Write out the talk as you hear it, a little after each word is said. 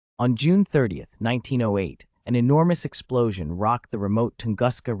On June 30th, 1908, an enormous explosion rocked the remote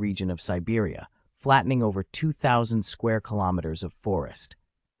Tunguska region of Siberia, flattening over 2,000 square kilometers of forest.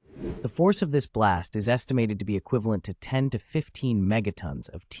 The force of this blast is estimated to be equivalent to 10 to 15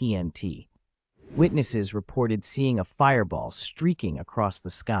 megatons of TNT. Witnesses reported seeing a fireball streaking across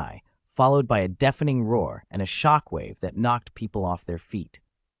the sky, followed by a deafening roar and a shockwave that knocked people off their feet.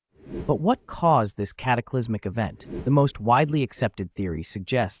 But what caused this cataclysmic event? The most widely accepted theory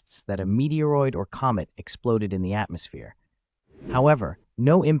suggests that a meteoroid or comet exploded in the atmosphere. However,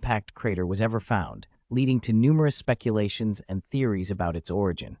 no impact crater was ever found, leading to numerous speculations and theories about its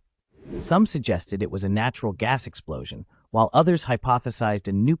origin. Some suggested it was a natural gas explosion, while others hypothesized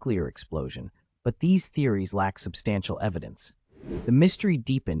a nuclear explosion, but these theories lack substantial evidence. The mystery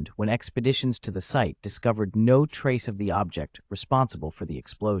deepened when expeditions to the site discovered no trace of the object responsible for the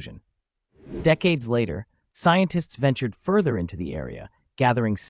explosion. Decades later, scientists ventured further into the area, gathering